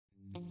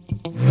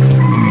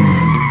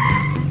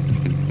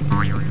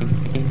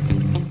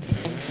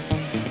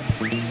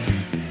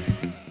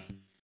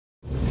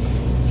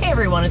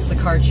it's the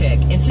Car Chick,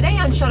 and today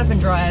on Shut Up and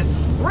Drive,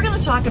 we're going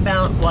to talk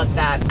about what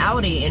that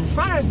Audi in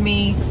front of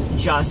me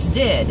just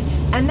did,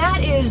 and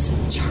that is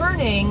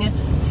turning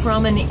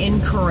from an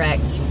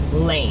incorrect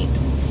lane.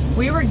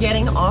 We were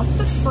getting off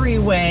the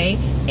freeway,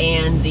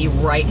 and the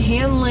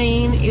right-hand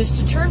lane is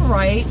to turn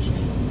right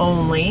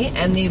only,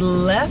 and the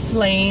left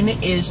lane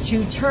is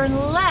to turn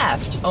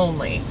left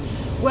only.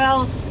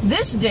 Well,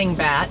 this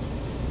dingbat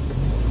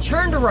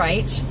turned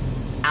right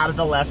out of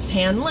the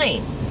left-hand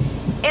lane.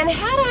 And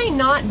had I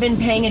not been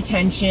paying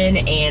attention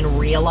and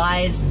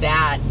realized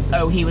that,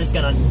 oh, he was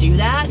going to do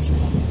that,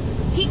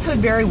 he could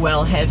very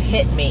well have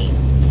hit me.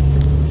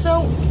 So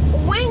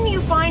when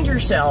you find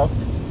yourself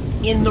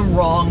in the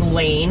wrong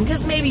lane,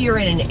 because maybe you're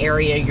in an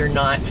area you're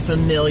not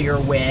familiar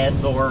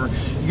with, or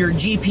your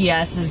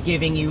GPS is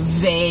giving you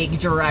vague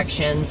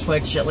directions,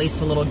 which at least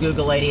the little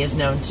Google lady is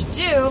known to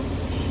do,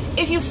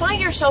 if you find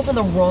yourself in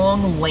the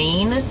wrong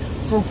lane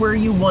for where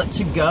you want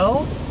to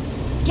go,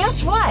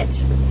 guess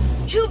what?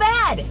 Too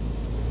bad.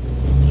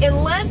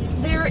 Unless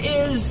there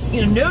is,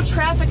 no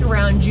traffic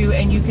around you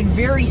and you can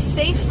very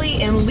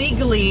safely and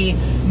legally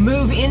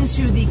move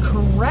into the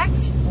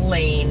correct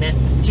lane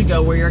to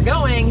go where you're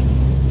going,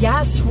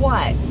 guess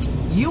what?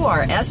 You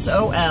are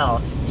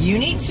SOL. You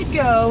need to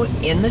go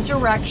in the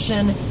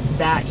direction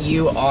that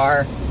you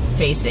are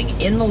facing,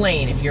 in the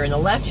lane. If you're in the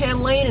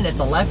left-hand lane and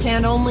it's a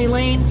left-hand only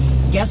lane,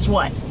 guess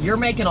what? You're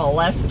making a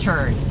left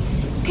turn.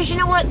 Because you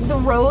know what? The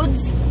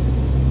roads,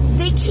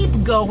 they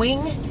keep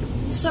going.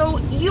 So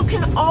you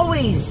can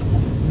always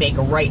make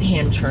a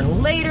right-hand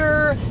turn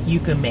later, you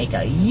can make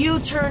a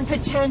U-turn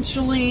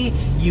potentially,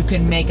 you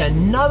can make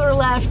another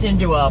left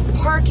into a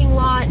parking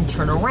lot and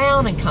turn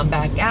around and come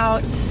back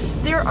out.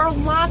 There are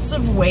lots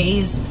of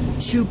ways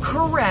to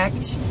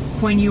correct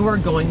when you are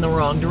going the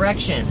wrong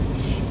direction.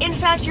 In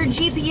fact, your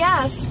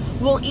GPS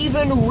will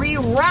even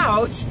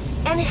reroute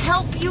and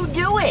help you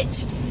do it.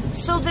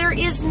 So there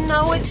is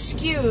no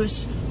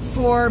excuse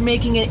for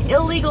making an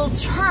illegal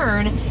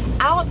turn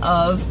out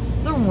of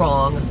the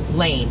wrong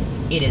lane.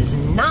 It is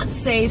not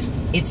safe,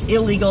 it's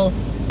illegal,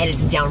 and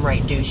it's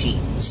downright douchey.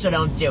 So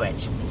don't do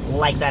it.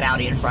 Like that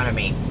Audi in front of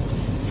me.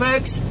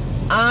 Folks,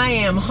 I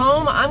am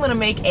home. I'm going to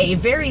make a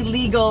very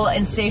legal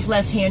and safe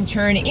left-hand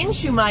turn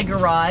into my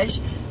garage,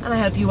 and I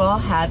hope you all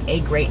have a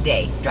great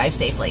day. Drive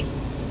safely.